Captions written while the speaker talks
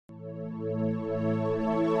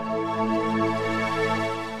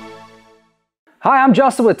Hi, I'm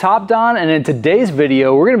Justin with TOPDON, and in today's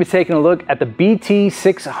video, we're going to be taking a look at the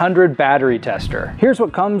BT600 battery tester. Here's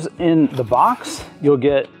what comes in the box. You'll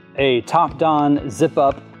get a TOPDON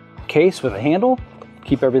zip-up case with a handle.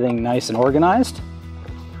 Keep everything nice and organized.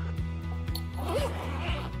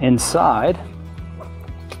 Inside,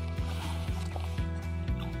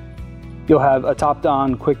 you'll have a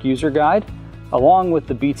TOPDON quick user guide, along with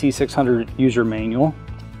the BT600 user manual.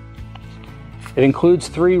 It includes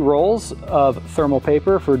 3 rolls of thermal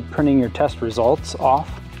paper for printing your test results off.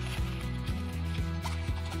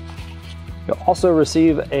 You'll also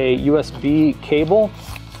receive a USB cable,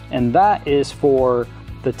 and that is for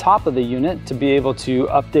the top of the unit to be able to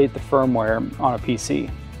update the firmware on a PC.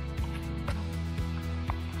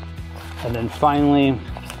 And then finally,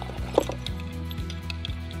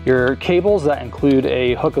 your cables that include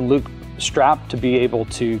a hook and loop strap to be able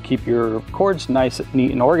to keep your cords nice,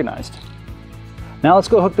 neat, and organized. Now let's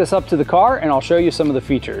go hook this up to the car and I'll show you some of the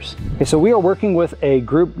features. Okay, so we are working with a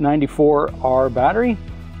Group 94R battery,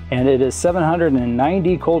 and it is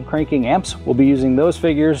 790 cold cranking amps. We'll be using those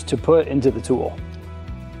figures to put into the tool.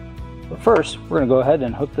 But first, we're gonna go ahead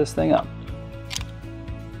and hook this thing up.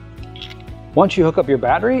 Once you hook up your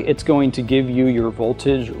battery, it's going to give you your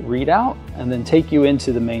voltage readout and then take you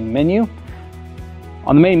into the main menu.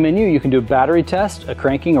 On the main menu, you can do a battery test, a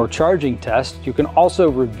cranking or charging test. You can also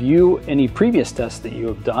review any previous tests that you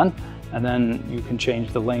have done, and then you can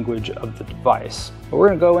change the language of the device. But we're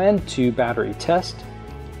gonna go into battery test.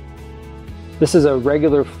 This is a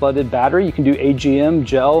regular flooded battery. You can do AGM,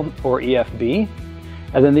 gel, or EFB.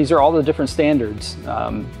 And then these are all the different standards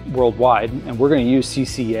worldwide. And we're gonna use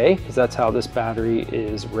CCA because that's how this battery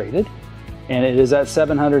is rated. And it is at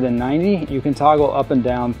 790. You can toggle up and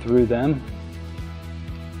down through them.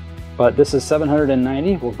 But this is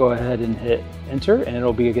 790. We'll go ahead and hit enter and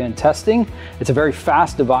it'll be again testing. It's a very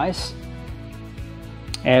fast device.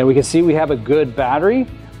 And we can see we have a good battery.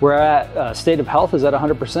 We're at state of health is at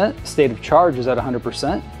 100%, state of charge is at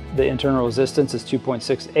 100%. The internal resistance is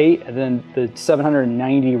 2.68, and then the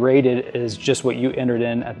 790 rated is just what you entered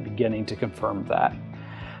in at the beginning to confirm that.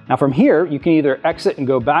 Now from here, you can either exit and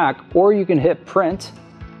go back, or you can hit print,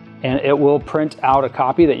 and it will print out a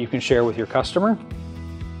copy that you can share with your customer.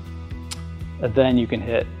 And then you can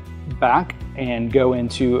hit back and go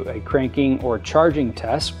into a cranking or charging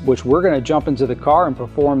test, which we're gonna jump into the car and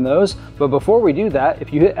perform those. But before we do that,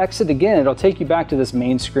 if you hit exit again, it'll take you back to this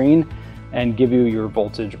main screen and give you your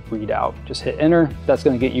voltage readout. Just hit enter. That's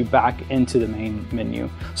gonna get you back into the main menu.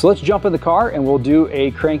 So let's jump in the car and we'll do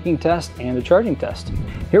a cranking test and a charging test.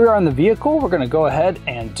 Here we are in the vehicle. We're gonna go ahead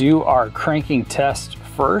and do our cranking test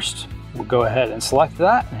first. We'll go ahead and select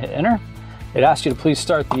that and hit enter. It asks you to please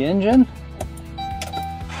start the engine.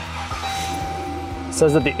 It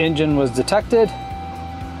says that the engine was detected.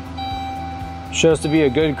 Shows to be a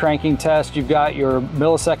good cranking test. You've got your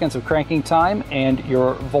milliseconds of cranking time and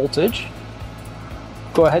your voltage.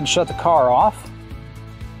 Go ahead and shut the car off.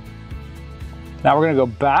 Now we're gonna go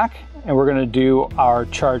back and we're gonna do our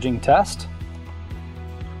charging test.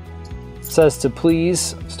 It says to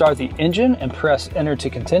please start the engine and press enter to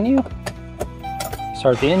continue.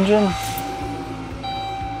 Start the engine.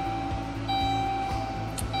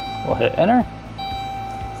 We'll hit enter.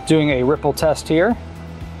 Doing a ripple test here.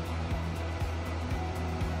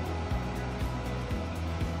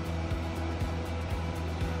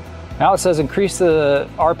 Now it says increase the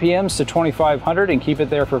RPMs to 2500 and keep it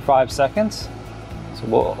there for 5 seconds. So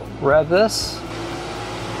we'll rev this.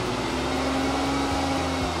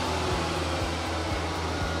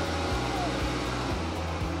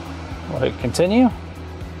 We'll hit continue.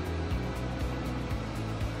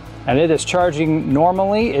 And it is charging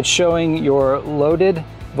normally. It's showing your loaded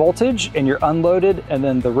voltage and your unloaded and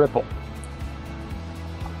then the ripple.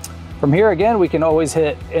 From here again, we can always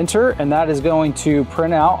hit enter, and that is going to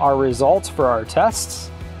print out our results for our tests.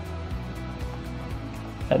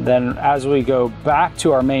 And then as we go back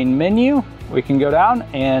to our main menu, we can go down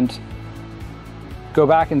and go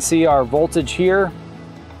back and see our voltage here.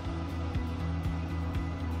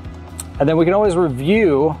 And then we can always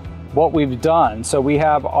review what we've done. So we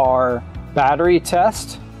have our battery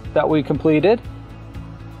test that we completed.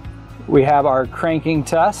 We have our cranking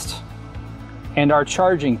test and our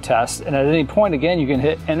charging test. And at any point, again, you can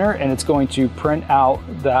hit enter and it's going to print out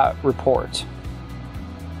that report.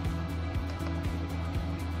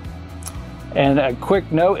 And a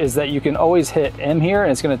quick note is that you can always hit M here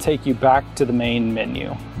and it's going to take you back to the main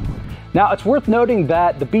menu. Now it's worth noting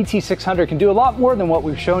that the BT600 can do a lot more than what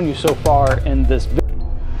we've shown you so far in this video.